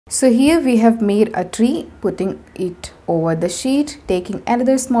So here we have made a tree, putting it over the sheet, taking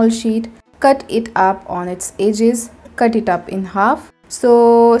another small sheet, cut it up on its edges, cut it up in half.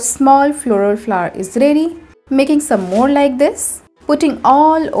 So small floral flower is ready. Making some more like this, putting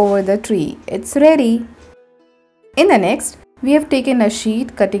all over the tree. It's ready. In the next, we have taken a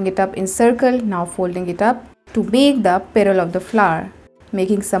sheet, cutting it up in circle, now folding it up to make the petal of the flower.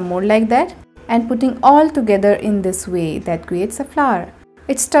 Making some more like that and putting all together in this way that creates a flower.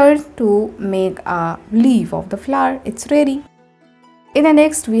 It's time to make a leaf of the flower. It's ready. In the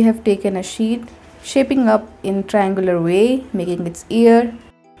next, we have taken a sheet, shaping up in triangular way, making its ear.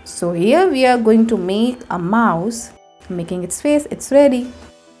 So here we are going to make a mouse, making its face. It's ready.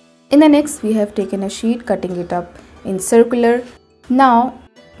 In the next, we have taken a sheet, cutting it up in circular, now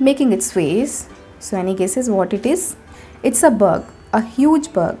making its face. So any guesses what it is? It's a bug, a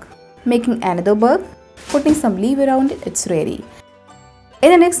huge bug. Making another bug, putting some leaf around it. It's ready. In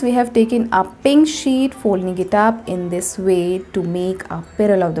the next, we have taken a pink sheet, folding it up in this way to make a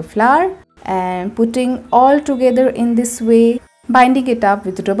petal of the flower and putting all together in this way, binding it up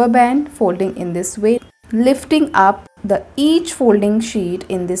with rubber band, folding in this way, lifting up the each folding sheet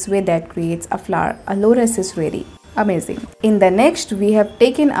in this way that creates a flower. A lotus is ready. Amazing. In the next, we have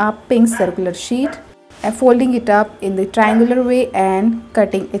taken a pink circular sheet and folding it up in the triangular way and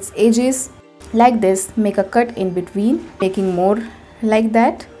cutting its edges like this. Make a cut in between, making more like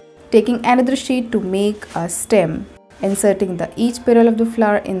that, taking another sheet to make a stem, inserting the each petal of the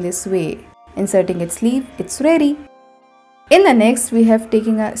flower in this way, inserting its leaf. It's ready. In the next, we have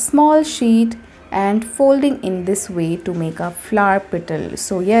taken a small sheet and folding in this way to make a flower petal.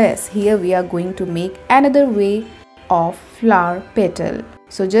 So yes, here we are going to make another way of flower petal.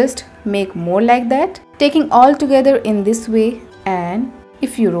 So just make more like that, taking all together in this way, and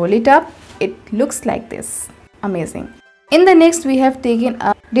if you roll it up, it looks like this. Amazing. In the next, we have taken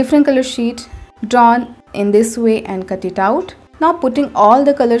a different color sheet, drawn in this way and cut it out. Now putting all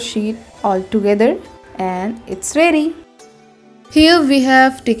the color sheet all together and it's ready. Here we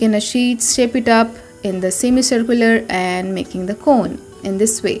have taken a sheet, shape it up in the semicircular and making the cone in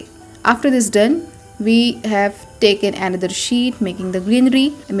this way. After this done, we have taken another sheet, making the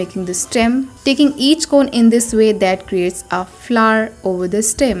greenery and making the stem, taking each cone in this way that creates a flower over the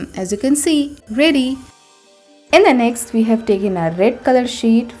stem. As you can see, ready. In the next, we have taken a red color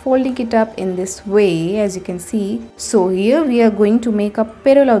sheet, folding it up in this way, as you can see. So here we are going to make a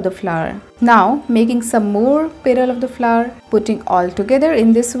petal of the flower. Now making some more petal of the flower, putting all together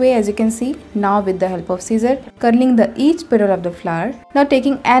in this way, as you can see. Now with the help of scissor, curling the each petal of the flower. Now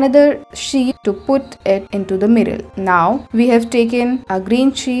taking another sheet to put it into the middle. Now we have taken a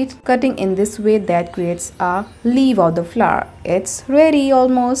green sheet, cutting in this way that creates a leaf of the flower. It's ready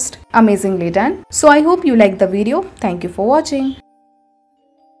almost. Amazingly done. So I hope you liked the video. Thank you for watching.